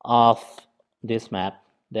of this map,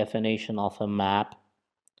 definition of a map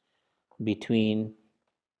between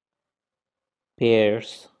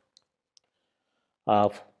pairs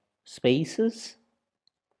of spaces,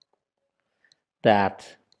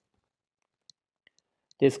 that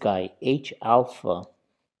this guy H alpha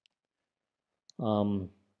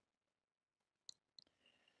from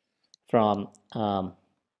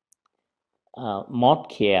mod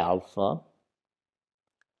K alpha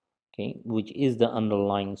okay, which is the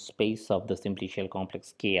underlying space of the simplicial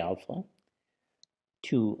complex K alpha,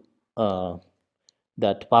 to the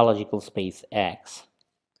topological space X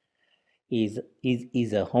is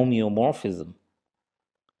a homeomorphism,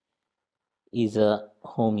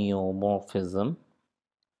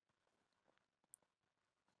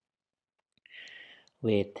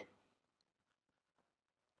 with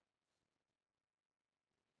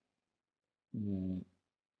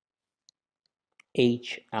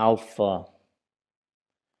H alpha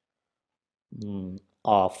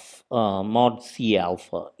of mod C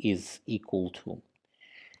alpha is equal to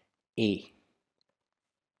A.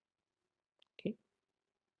 Okay,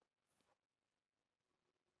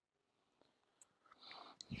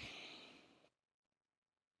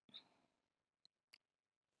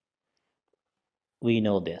 we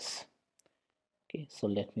know this. Okay, so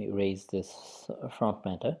let me erase this front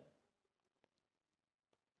matter.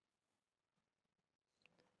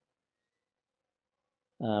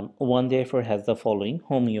 One therefore has the following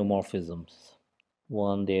homeomorphisms.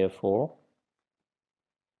 One therefore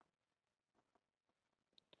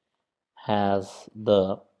has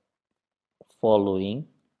the following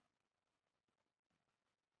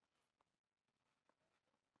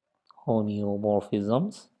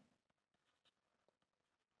homeomorphisms.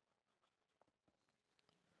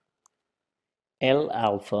 L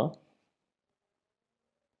alpha,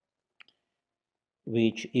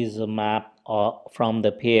 which is a map from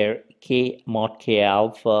the pair K mod K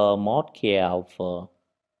alpha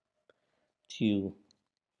to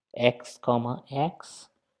X comma X,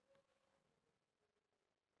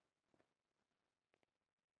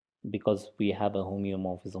 because we have a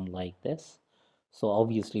homeomorphism like this. So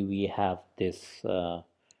obviously we have this this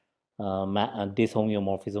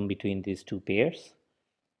homeomorphism between these two pairs,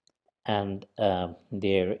 and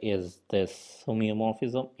there is this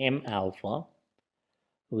homeomorphism M alpha,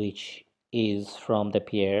 which is from the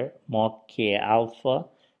pair mod K alpha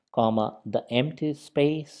comma the empty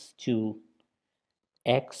space to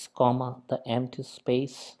X comma the empty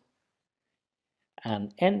space,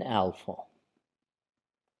 and N alpha,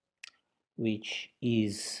 which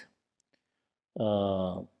is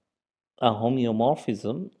a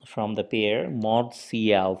homeomorphism from the pair mod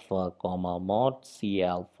C alpha comma mod C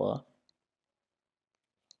alpha.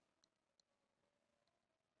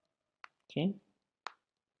 Okay.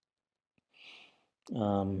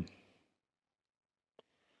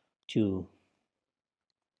 To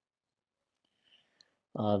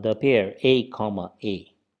the pair A comma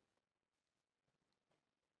A.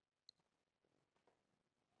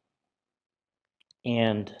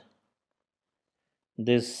 And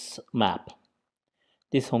this map,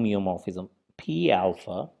 this homeomorphism P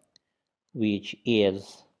alpha, which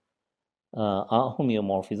is a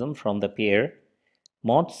homeomorphism from the pair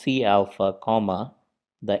mod C alpha comma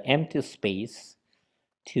the empty space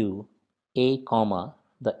to A comma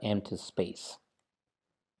the empty space.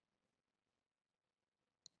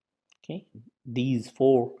 Okay, these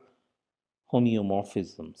four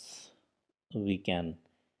homeomorphisms we can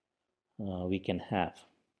have,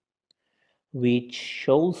 which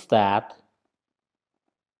shows that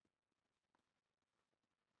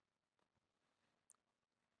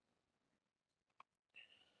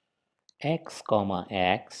X comma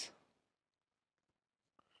X,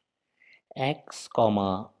 X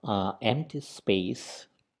comma empty space,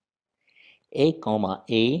 A comma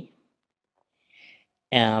A,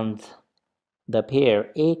 and the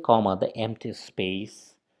pair A comma the empty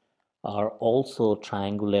space are also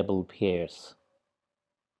triangulable pairs.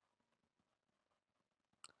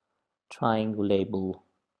 Triangulable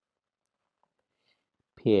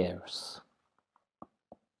pairs.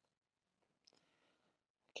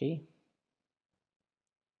 Okay.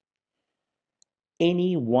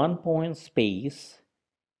 Any one point space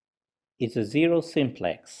is a zero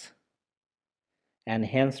simplex and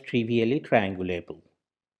hence trivially triangulable.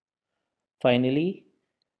 Finally,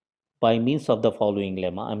 by means of the following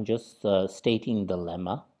lemma, I'm just stating the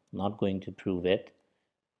lemma, not going to prove it,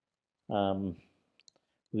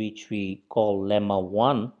 which we call lemma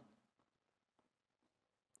 1,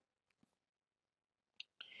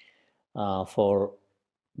 for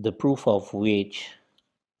the proof of which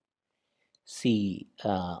see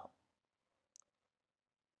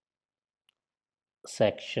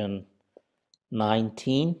section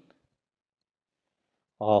 19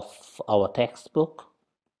 of our textbook.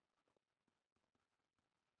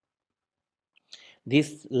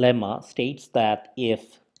 This lemma states that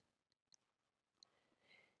if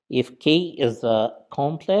K is a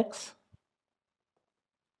complex,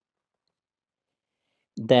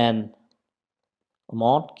 then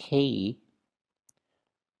mod K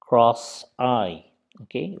cross I,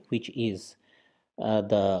 okay, which is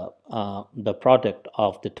the product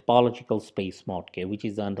of the topological space mod K, which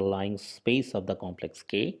is the underlying space of the complex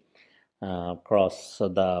K across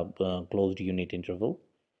the closed unit interval.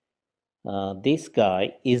 This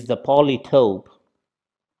guy is the polytope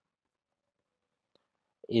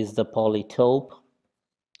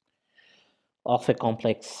of a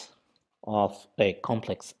complex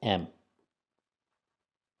M,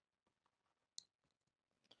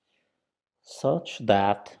 such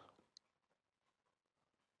that,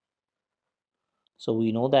 so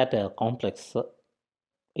we know that a complex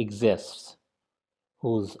exists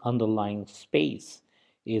whose underlying space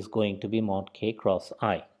is going to be mod K cross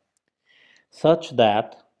I, such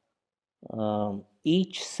that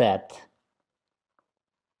each set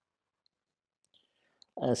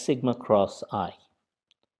sigma cross I.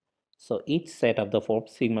 So each set of the four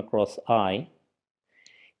sigma cross I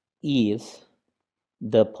is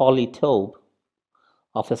the polytope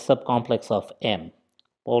of a subcomplex of M,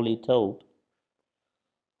 polytope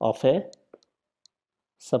of a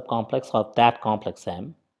subcomplex of that complex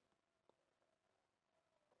M,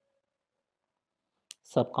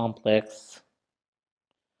 subcomplex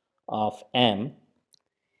of M,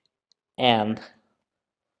 and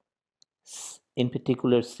in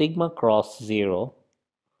particular sigma cross 0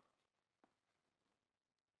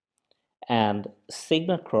 and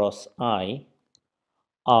sigma cross I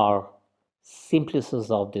are simplices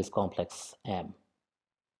of this complex M.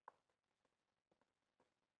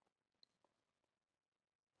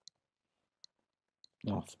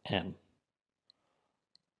 Of M.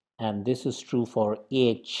 And this is true for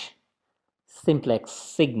each simplex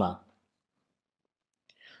sigma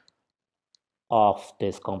of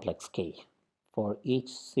this complex K. For each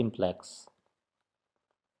simplex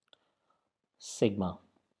sigma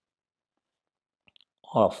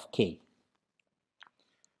of K.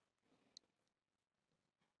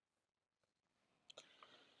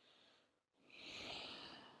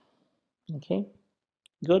 Okay,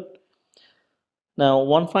 good. Now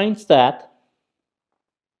one finds that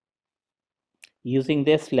using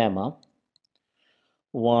this lemma,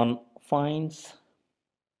 one finds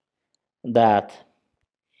that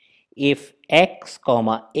if x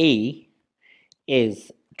comma a is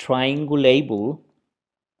triangulable,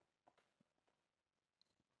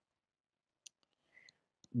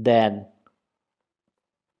 then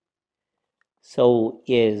so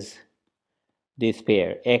is this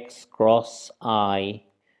pair x cross I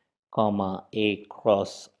comma a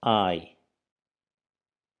cross I.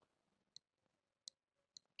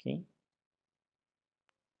 Okay.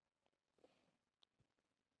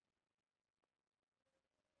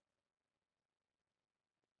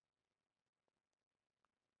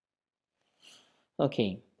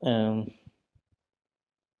 Okay.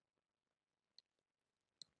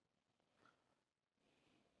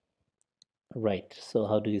 Right. So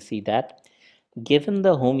how do you see that? Given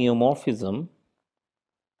the homeomorphism,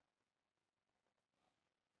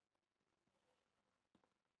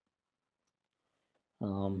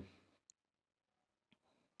 um,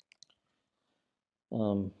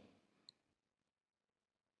 um,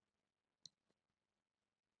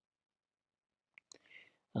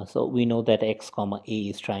 so we know that x comma a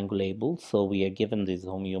is triangulable. So we are given these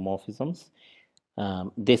homeomorphisms.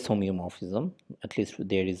 This homeomorphism, at least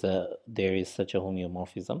there is such a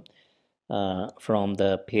homeomorphism from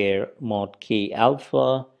the pair mod k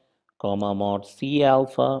alpha comma mod c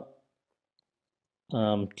alpha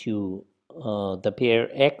to the pair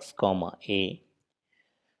x comma a.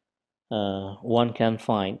 One can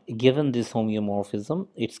find, given this homeomorphism,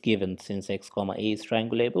 it's given since x comma a is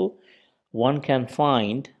triangulable, one can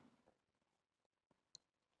find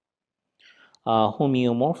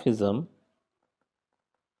homeomorphism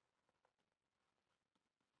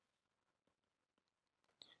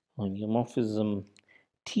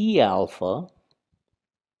T alpha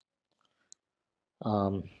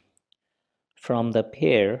from the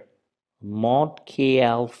pair mod k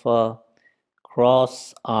alpha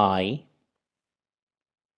cross I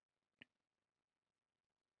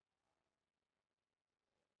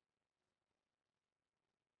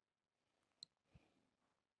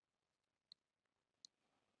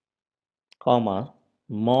comma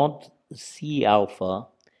mod c alpha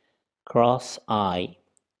cross I,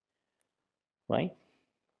 right?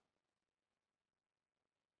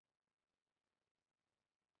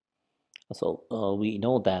 So we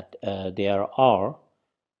know that there are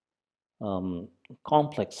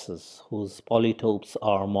complexes whose polytopes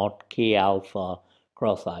are mod k alpha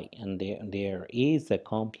cross I, and there is a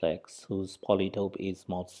complex whose polytope is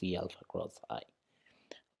mod c alpha cross I.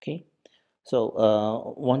 Okay,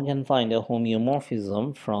 so one can find a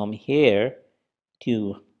homeomorphism from here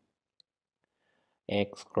to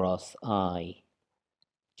x cross I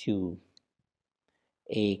to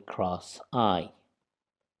A cross I.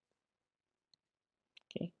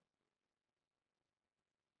 Okay.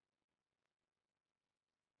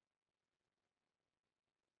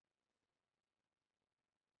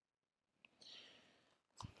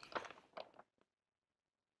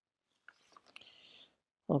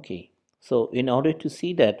 Okay. So in order to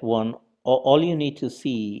see that one, all you need to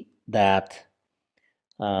see that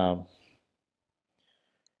um,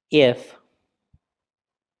 if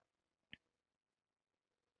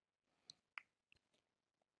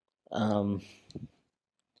um,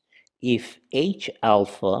 if H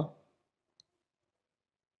alpha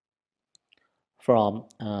from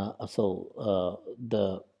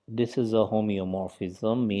the this is a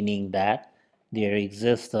homeomorphism, meaning that there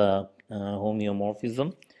exists a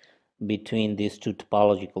homeomorphism between these two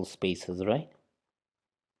topological spaces, right?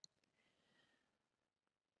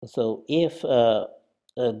 So if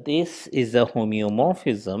this is a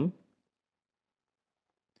homeomorphism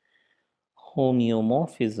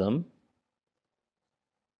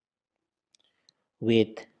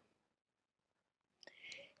with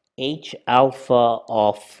H alpha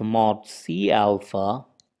of mod C alpha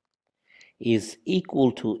is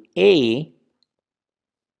equal to A,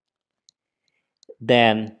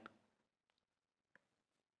 then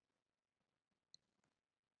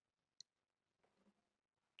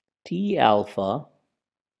T alpha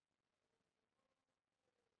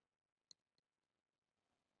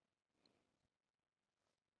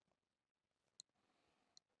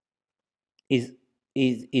is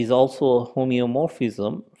is also a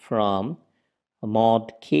homeomorphism from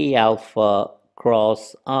mod K alpha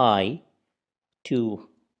cross I to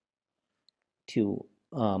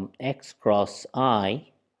X cross I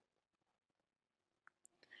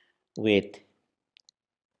with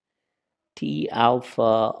T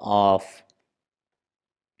alpha of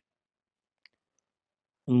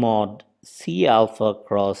mod C alpha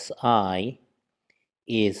cross I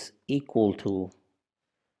is equal to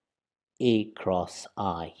A cross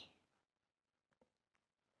I.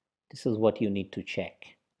 This is what you need to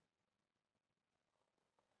check.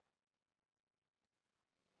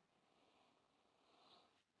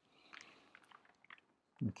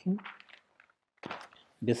 Okay.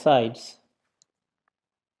 Besides,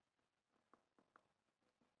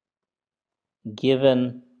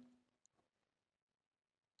 given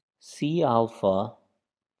C alpha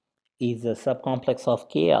is a subcomplex of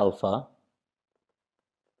K alpha,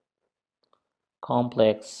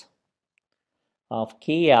 complex of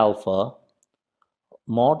K alpha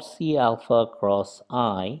mod C alpha cross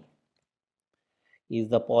I is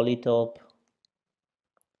the polytope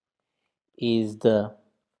is the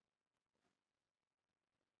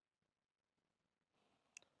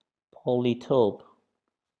polytope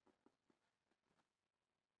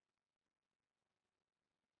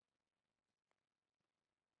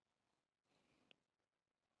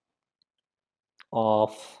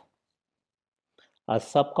of a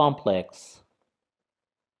subcomplex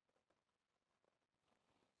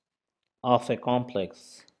of a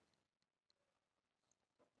complex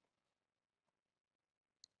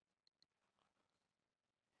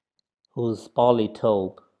whose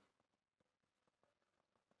polytope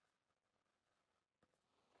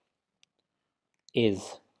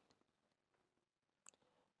is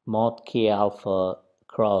mod K alpha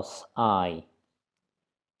cross I,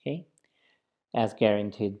 okay, as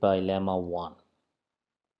guaranteed by lemma 1.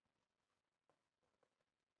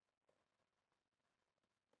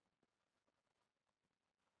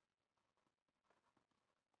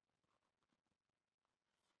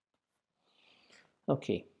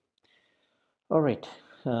 Okay, all right.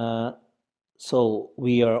 So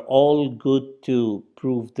we are all good to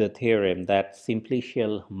prove the theorem that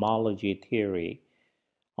simplicial homology theory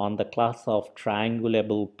on the class of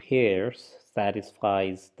triangulable pairs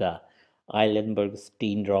satisfies the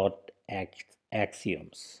Eilenberg-Steenrod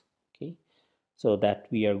axioms. Okay, so that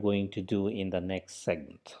we are going to do in the next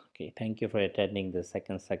segment. Okay, thank you for attending the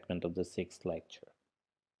second segment of the sixth lecture.